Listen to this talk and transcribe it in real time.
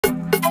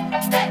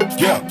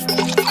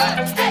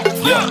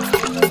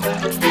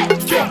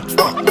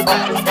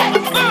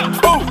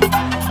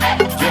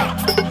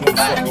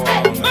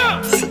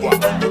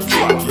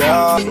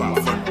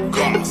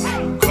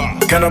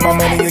Count up my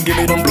money and give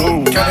me them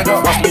blues. Count it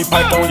up, watch me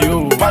pipe on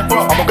you. Pipe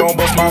up, I'ma gon'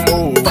 bust my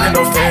move. Fucking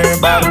no fan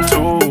by the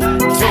two.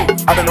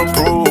 I been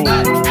approved.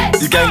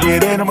 You can't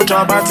get in, I'ma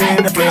try by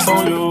 10 and flex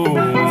on you.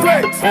 I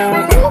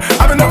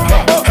been up,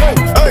 hey,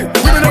 hey,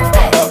 we been up,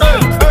 hey,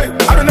 hey,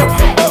 I been up,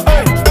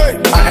 hey, hey.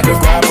 I had to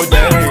grind for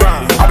days.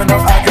 I been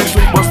up, I can't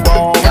sleep, what's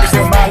wrong? Every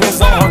single mile is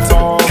on her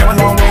tongue. Came a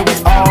long way, we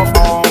all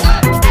on.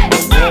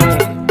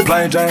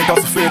 Plain Jane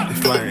cost a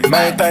 50.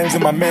 Main things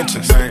in my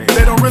mentions.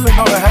 They don't really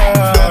know the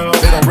how.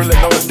 They don't really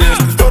know the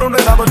distance. Told them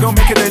that I was gon'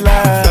 make it, they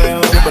lie.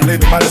 Didn't believe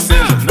in my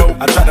decision. Nope.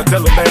 I tried to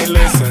tell them they ain't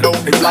listen. Nope.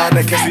 They blind,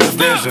 they can't see the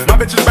vision. My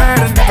bitch is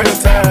bad and never the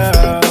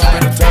time.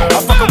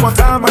 I fuck her one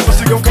time, I know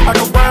she gon' come back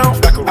around.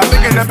 I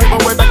think in that paper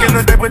way back in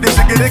the day, but this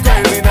shit getting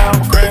crazy now.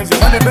 Crazy.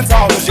 My nigga been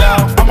tall as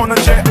y'all. I'm on the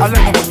jet, I let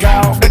them work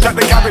out. They tried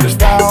to copy the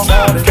style.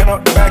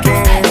 Cannot back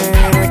in,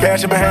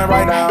 cash in my hand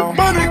right now.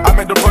 Money. I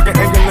made the fucking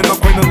angle in the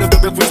queen of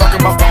little bitch, we talking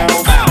about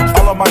pounds.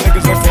 All of my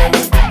niggas ain't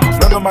friendly.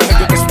 None of my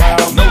niggas they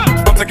smile.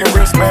 Nope. I'm taking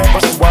risks, man,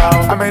 but she's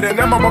wild. I made it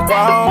them on my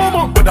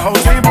proud. Put the whole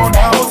team on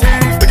now.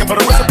 Looking for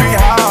the recipe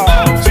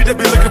how. She just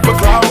be looking for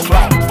clout.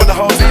 Put the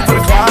whole team for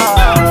the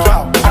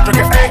cloud. I drink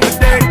an egg a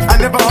day. I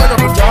never heard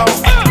of a job.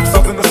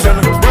 Something to sell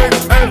in the break.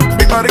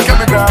 Big body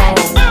coming down.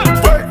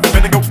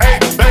 Finna go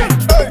eight, babe.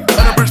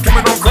 Under bridge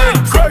coming on crazy.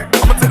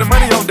 I'ma take the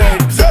money on day.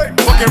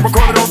 Fucking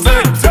record it on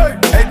tape.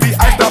 AP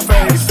iced out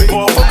face.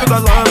 For a focus I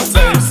love the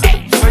taste.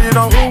 Say you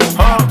know who,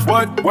 huh,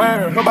 what,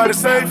 where. Nobody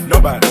safe.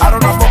 Nobody. I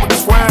don't know fuck with the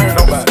square.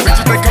 Nobody.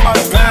 Bitches they come out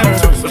of plan.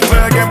 Let's play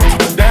a game with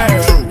the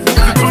dance.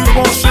 If it's true, you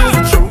won't shoot.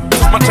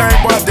 Twist my chain,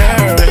 boy,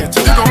 damn.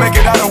 You gon' make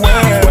it out of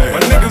where.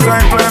 But niggas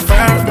ain't playing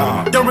fair.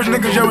 Young rich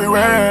niggas, yeah, we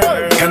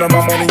rare. Count up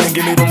my money and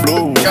give me them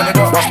blues.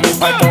 Watch me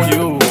pipe on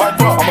you.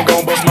 I'ma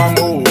gon' bust my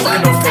move.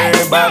 Fucking no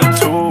fan by the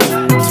two.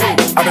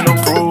 I been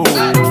approved.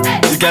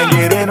 You can't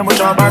get in, I'ma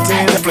try by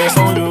 10 and flex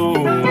on you.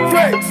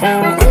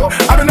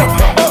 I been up.